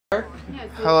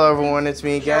Hello everyone, it's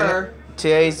me again. Sure.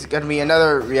 Today's gonna be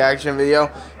another reaction video.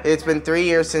 It's been 3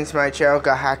 years since my channel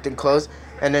got hacked and closed,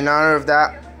 and in honor of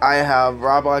that, I have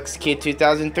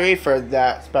RobloxKid2003 for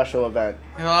that special event.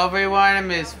 Hello everyone, I'm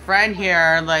his friend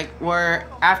here. We're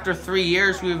after 3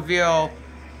 years we reveal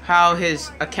how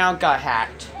his account got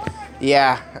hacked.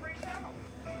 Yeah,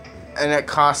 and it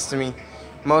cost me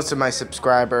most of my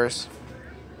subscribers.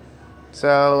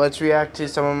 So let's react to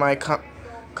some of my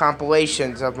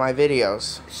compilations of my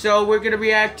videos. So we're gonna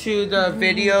react to the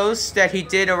videos that he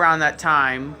did around that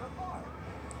time.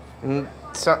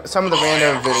 Some of the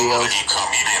random videos.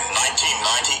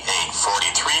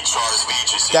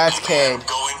 That's Cade.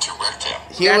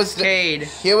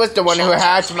 He was the one who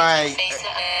hacked my.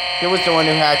 He was the one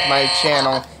who hacked my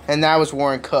channel, and that was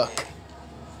Warren Cook.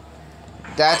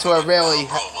 That's what really.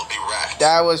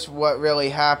 That was what really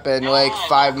happened. Like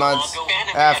 5 months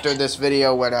after this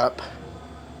video went up.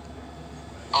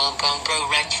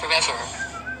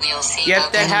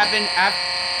 Yep, that happened after.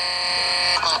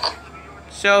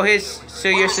 So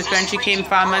your suspension came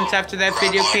 5 months after that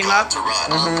video came up?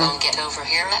 Get over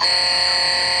here.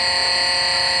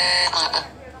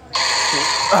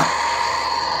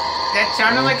 That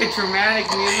sounded like a dramatic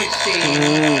music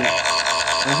scene.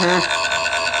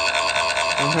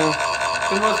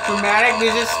 The most dramatic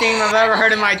music scene I've ever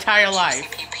heard in my entire life.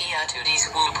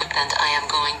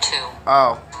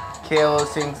 Oh, Kayla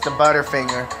sings the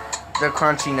Butterfinger, the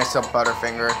crunchiness of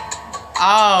Butterfinger.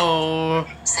 Oh.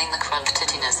 Sing the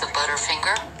crunch-tittiness of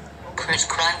Butterfinger. Crunch,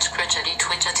 crunch, crunchity,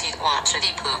 twitchity,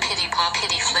 watchity, poo, pitty, pop,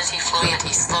 pitty, flitty,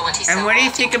 floyity, slowity. And what do you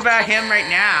think about him right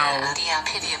now?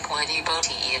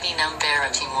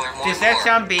 Does that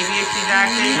sound babyish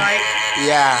exactly like?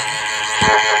 Yeah.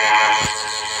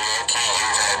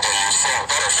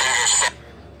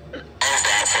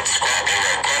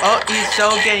 Oh, he's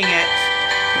so getting it.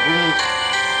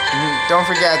 Don't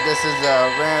forget, this is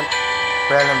a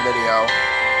random video.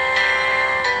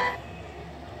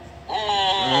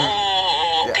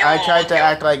 I tried to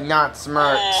act like not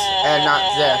Smirks and not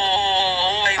Zick.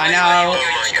 I know.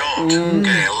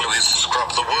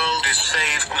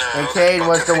 And Cade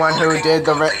was the one who did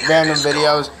the random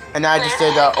videos, and I just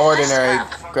did the ordinary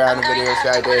random videos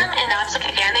that I did.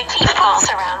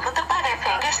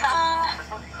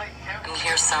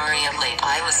 Sorry I'm late.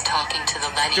 I was talking to the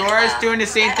lady. Dora's doing the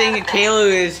same thing that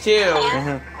Kayla is too. You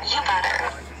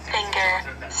better finger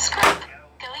scrub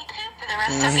gooey poop for the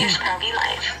rest of your scrubby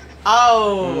life.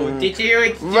 Oh, did you hear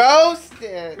it?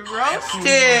 Roasted!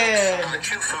 Roasted!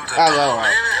 I love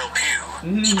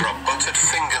it. Scrub buttered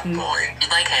finger boy.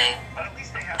 Like hey.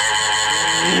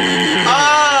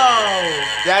 Oh!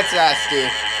 That's nasty.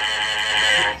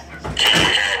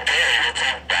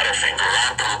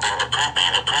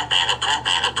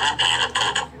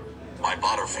 My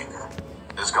Butterfinger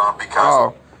is gone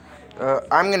because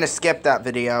I'm gonna skip that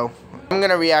video. I'm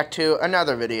gonna react to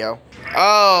another video.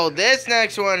 Oh, this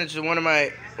next one is one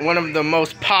of the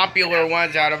most popular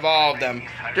ones out of all of them.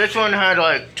 This one had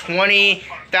like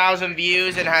 20,000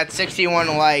 views and had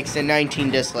 61 likes and 19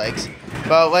 dislikes.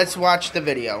 But let's watch the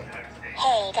video.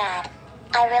 Hey, Dad.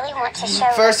 I really want to show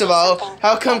you. First of all,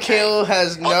 how come Kayla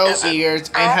has no ears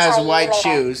and has white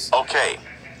shoes? Okay.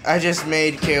 I just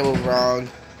made Kayla wrong.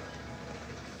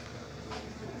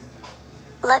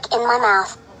 Look in my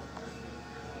mouth.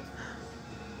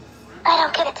 I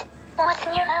don't get it. What's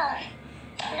in your mouth?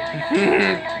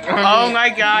 No. Oh my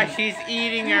gosh, he's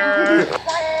eating her.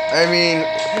 I mean,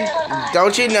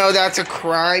 don't you know that's a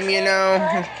crime, you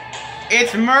know?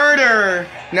 It's murder.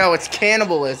 No, it's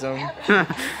cannibalism.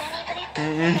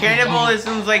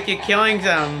 Cannibalism's like you're killing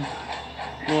them.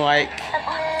 Like.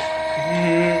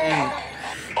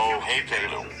 Oh, hey,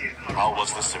 Kayla. How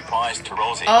was the surprise to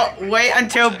Rosie? Oh, wait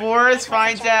until Boris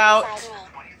finds out.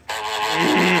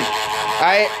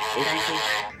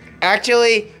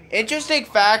 Actually, interesting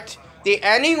fact, the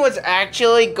ending was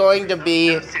actually going to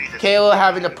be Kayla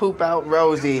having to poop out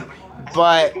Rosie,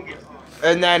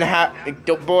 and then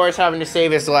Boris having to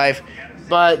save his life,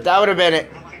 but that would have been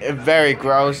very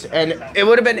gross, and it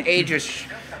would have been age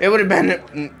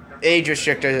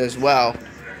restricted as well.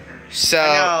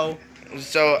 So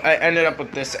I ended up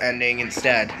with this ending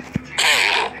instead.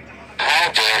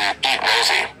 How dare you eat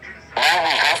Rosie? Now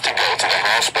we have to go to the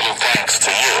hospital thanks to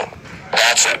you.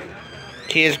 That's it.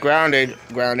 He is grounded.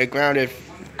 Good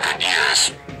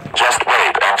years. Just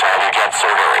wait until you get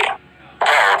surgery.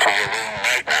 Go to your room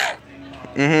right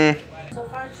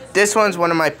now. This one's one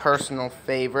of my personal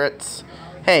favorites.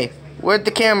 Hey, where'd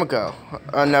the camera go?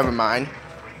 Oh, never mind.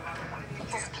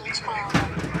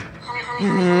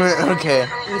 Okay.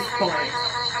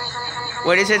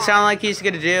 What does it sound like he's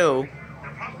gonna do?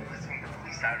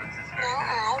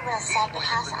 I will set the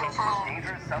house on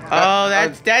fire. Oh,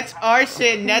 that's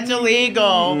arson. That's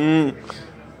illegal.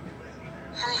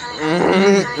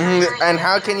 And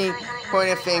how can you point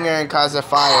a finger and cause a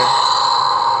fire?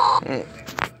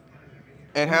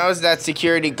 And how is that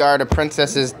security guard a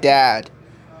princess's dad?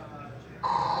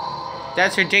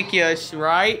 That's ridiculous,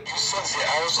 right?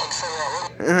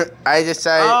 I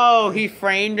decided. Oh, he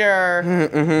framed her.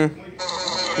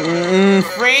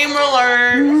 Frame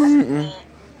alert.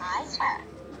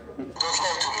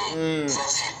 And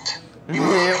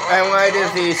why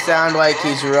does he sound like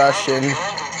he's Russian?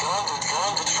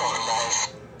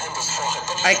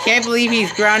 I can't believe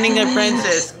he's grounding a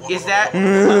princess. Is that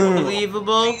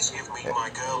unbelievable?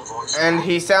 And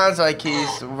he sounds like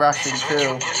he's Russian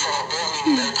too.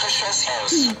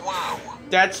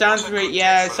 That sounds pretty.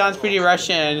 Yeah, it sounds pretty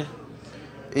Russian.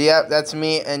 Yep, that's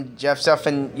me and Jeff Suff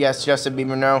and yes, Justin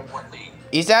Bieber. No,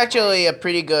 he's actually a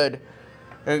pretty good.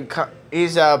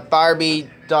 He's a Barbie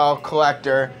doll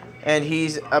collector, and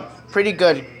he's a pretty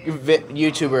good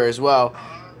YouTuber as well.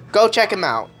 Go check him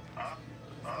out.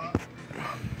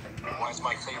 Why is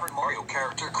my favorite Mario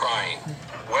character crying?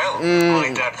 Well,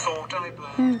 my dad thought I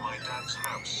burned my dad's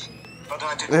house, but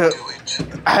I didn't do it.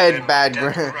 I had bad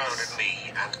Dad grades. grounded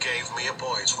me and gave me a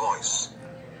boy's voice.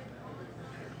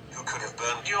 Who could have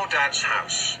burned your dad's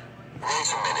house?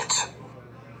 Wait a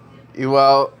minute.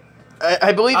 Well,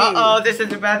 I believe he... Uh-oh, this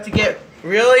is about to get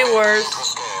really worse.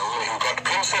 You got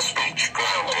Princess Peach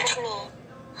grounded.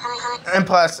 And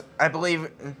plus, I believe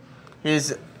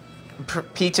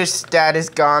Peach's dad is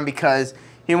gone because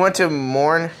he went to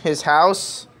mourn his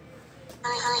house.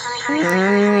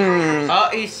 Oh,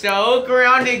 he's so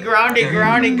grounded.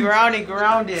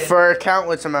 For a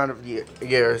countless amount of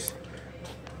years.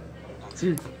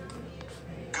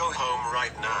 Go home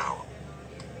right now.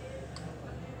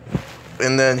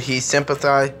 And then they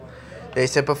sympathize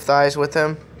with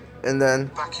him. And then...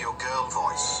 Back your girl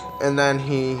voice. And then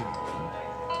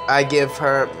I give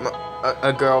her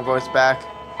a girl voice back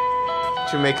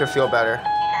to make her feel better.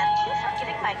 Thank you for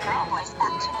giving my girl voice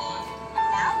back to me.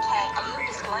 Now Kay Koopa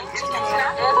is going to get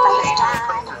grounded by his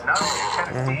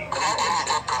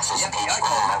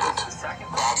dad.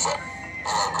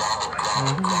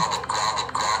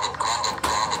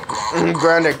 Grounded.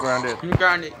 Grounded for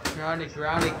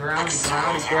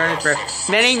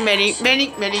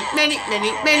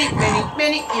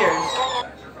many years.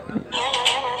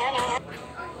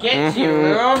 Get to your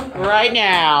room right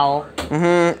now.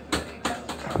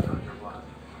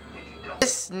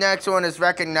 This next one is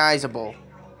recognizable.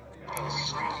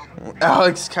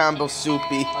 Alex Campbell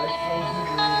Soupy.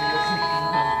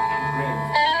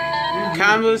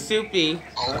 Combo Soupy.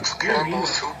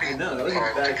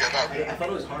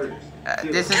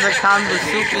 This is a Combo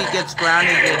Soupy gets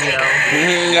grounded video.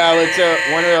 No, it's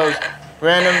one of those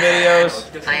random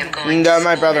videos that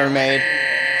my brother made.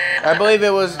 I believe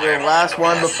it was the last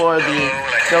one before the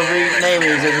main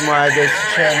reason why this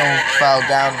channel fell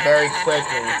down very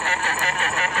quickly.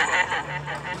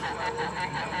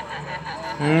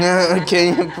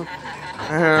 Can you...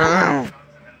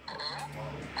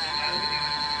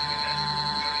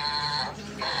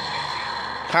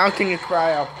 How can you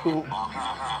cry out poop?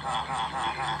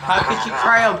 How could you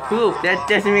cry out poop? That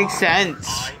doesn't make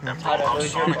sense.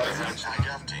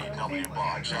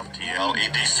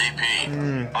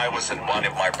 I was in one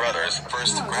of my brother's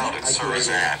first grounded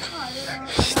Surazan.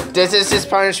 This is his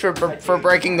punishment for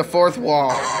breaking the fourth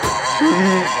wall.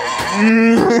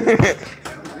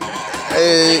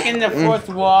 Breaking the fourth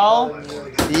wall?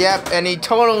 Yep, and he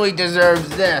totally deserves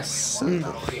this.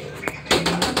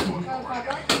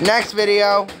 Next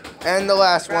video, and the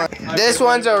last one. This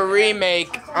one's a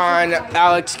remake on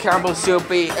Alex Campbell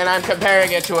Soupy, and I'm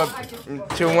comparing it to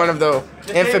one of the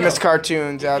infamous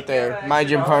cartoons out there, My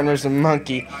Gym Partner's a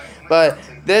Monkey. But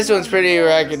this one's pretty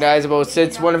recognizable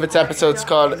since one of its episodes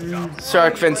called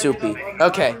Shark Fin Soupy.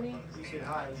 Okay,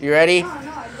 you ready?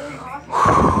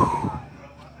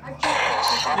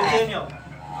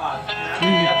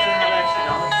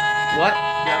 What?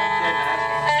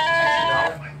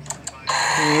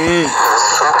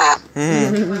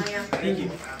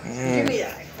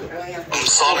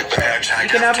 Sonic Patch. You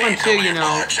can have one too, you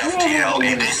know.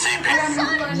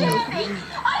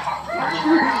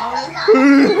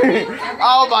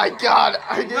 Oh my god!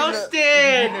 I didn't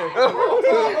Roasted!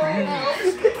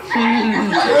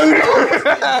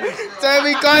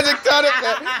 Sammy Classic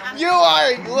Tournament! You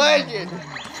are a legend!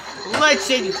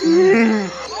 Legend!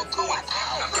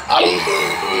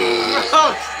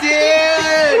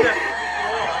 Roasted!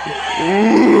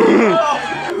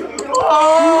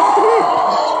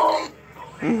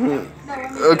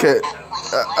 Okay.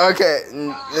 Okay,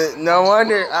 no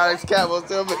wonder Alex Campbell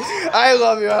Super. I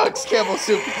love you, Alex Campbell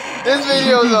Super. This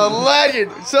video is a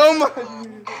legend. So much.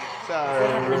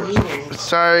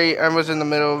 Sorry, I was in the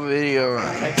middle of a video.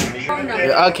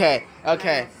 Okay.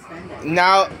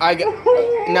 Now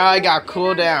I got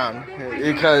cool down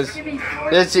because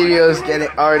this video is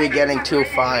already getting too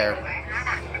fire.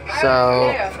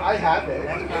 So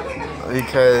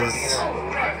because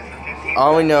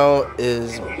all we know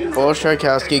is Bull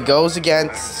Sharkowski goes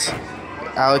against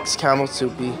Alex Campbell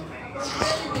Soupy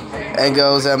and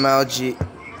goes MLG,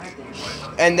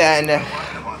 and then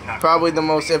probably the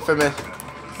most infamous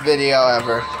video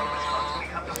ever.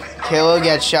 Kayla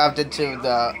gets shoved into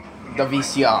the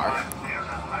VCR.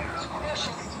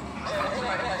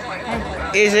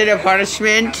 Is it a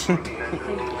punishment?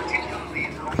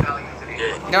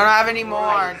 Don't have any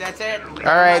more. That's it.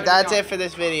 Alright, that's it for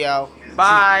this video.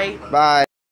 Bye. Bye.